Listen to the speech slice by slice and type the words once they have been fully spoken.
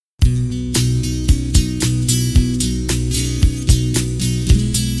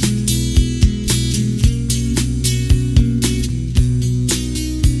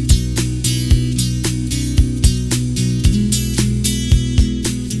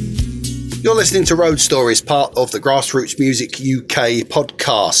You're listening to Road Stories, part of the Grassroots Music UK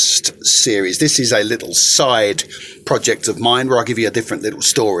podcast series. This is a little side project of mine where I give you a different little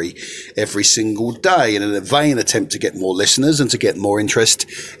story every single day in a vain attempt to get more listeners and to get more interest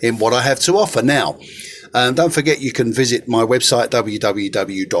in what I have to offer. Now, don't forget you can visit my website,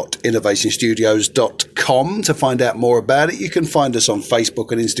 www.innovationstudios.com, to find out more about it. You can find us on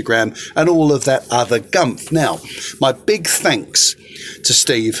Facebook and Instagram and all of that other gumph. Now, my big thanks to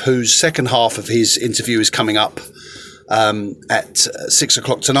Steve, whose second half of his interview is coming up at 6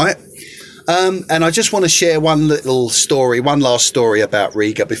 o'clock tonight. And I just want to share one last story about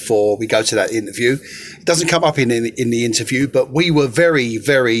Riga before we go to that interview. It doesn't come up in the interview, but we were very,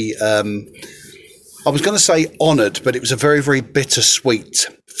 very, I was going to say honoured, but it was a very, very bittersweet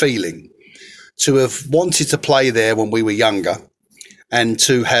feeling to have wanted to play there when we were younger and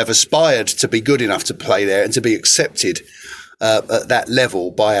to have aspired to be good enough to play there and to be accepted at that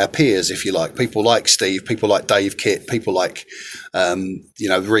level by our peers, if you like. People like Steve, people like Dave Kitt, people like,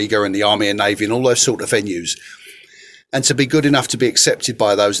 Riga and the Army and Navy and all those sort of venues. And to be good enough to be accepted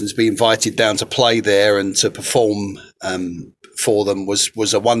by those and to be invited down to play there and to perform for them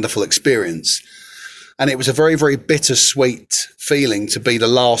was a wonderful experience. And it was a very, very bittersweet feeling to be the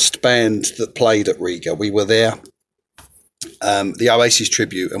last band that played at Riga. We were there, the Oasis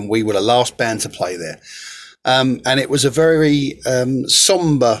tribute, and we were the last band to play there. And it was a very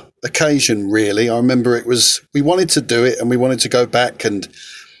somber occasion, really. I remember we wanted to do it and we wanted to go back, and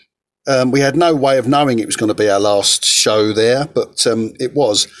we had no way of knowing it was going to be our last show there, but it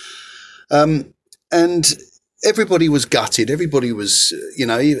was. And everybody was gutted. Everybody was,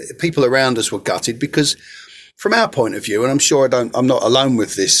 people around us were gutted because from our point of view, and I'm sure I'm not alone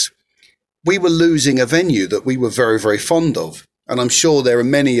with this, we were losing a venue that we were very, very fond of. And I'm sure there are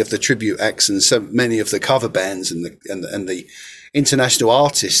many of the tribute acts and so many of the cover bands and the international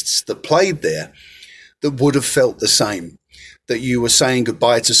artists that played there that would have felt the same, that you were saying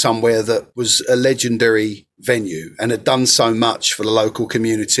goodbye to somewhere that was a legendary venue and had done so much for the local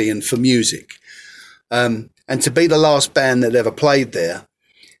community and for music. And to be the last band that ever played there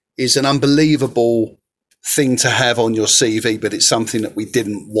is an unbelievable thing to have on your CV, but it's something that we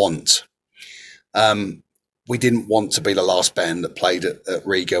didn't want. We didn't want to be the last band that played at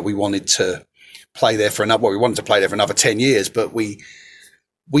Riga. We wanted to play there for another 10 years, but we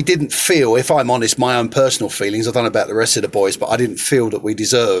didn't feel, if I'm honest, my own personal feelings, I don't know about the rest of the boys, but I didn't feel that we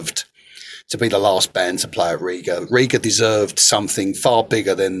deserved to be the last band to play at Riga. Riga deserved something far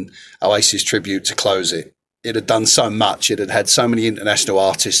bigger than Oasis tribute to close it. It had done so much. It had had so many international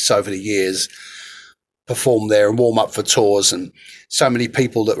artists over the years perform there and warm up for tours, and so many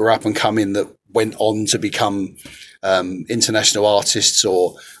people that were up and coming that went on to become international artists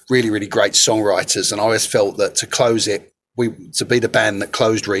or really, really great songwriters. And I always felt that to close it, to be the band that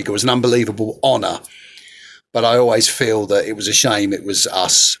closed Riga was an unbelievable honour. But I always feel that it was a shame it was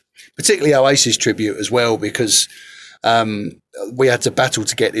us, particularly Oasis tribute as well, because we had to battle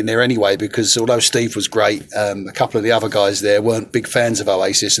to get in there anyway, because although Steve was great, a couple of the other guys there weren't big fans of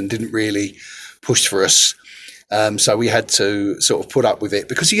Oasis and didn't really push for us. So we had to sort of put up with it,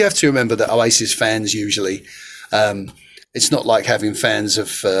 because you have to remember that Oasis fans usually, it's not like having fans of,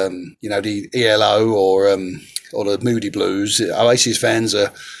 the ELO or the Moody Blues. Oasis fans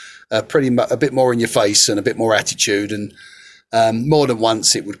are a bit more in your face and a bit more attitude. And more than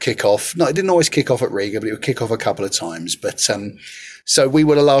once it would kick off. No, it didn't always kick off at Riga, but it would kick off a couple of times. But so we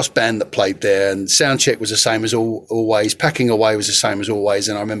were the last band that played there, and Soundcheck was the same as always. Packing Away was the same as always.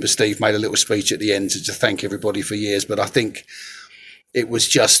 And I remember Steve made a little speech at the end to thank everybody for years. But I think it was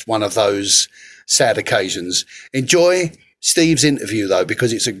just one of those sad occasions. Enjoy Steve's interview, though,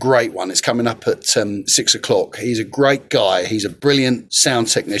 because it's a great one. It's coming up at 6 o'clock. He's a great guy. He's a brilliant sound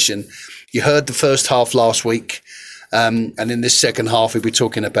technician. You heard the first half last week. And in this second half, we'll be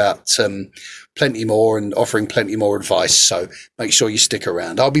talking about plenty more and offering plenty more advice. So make sure you stick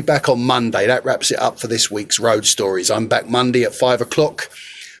around. I'll be back on Monday. That wraps it up for this week's Road Stories. I'm back Monday at 5 o'clock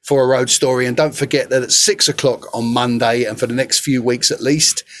for a Road Story. And don't forget that at 6 o'clock on Monday, and for the next few weeks at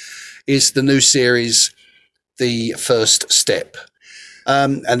least, is the new series, The First Step.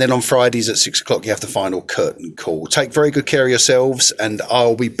 And then on Fridays at 6 o'clock, you have the final curtain call. Take very good care of yourselves, and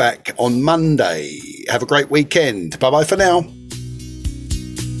I'll be back on Monday. Have a great weekend. Bye-bye for now.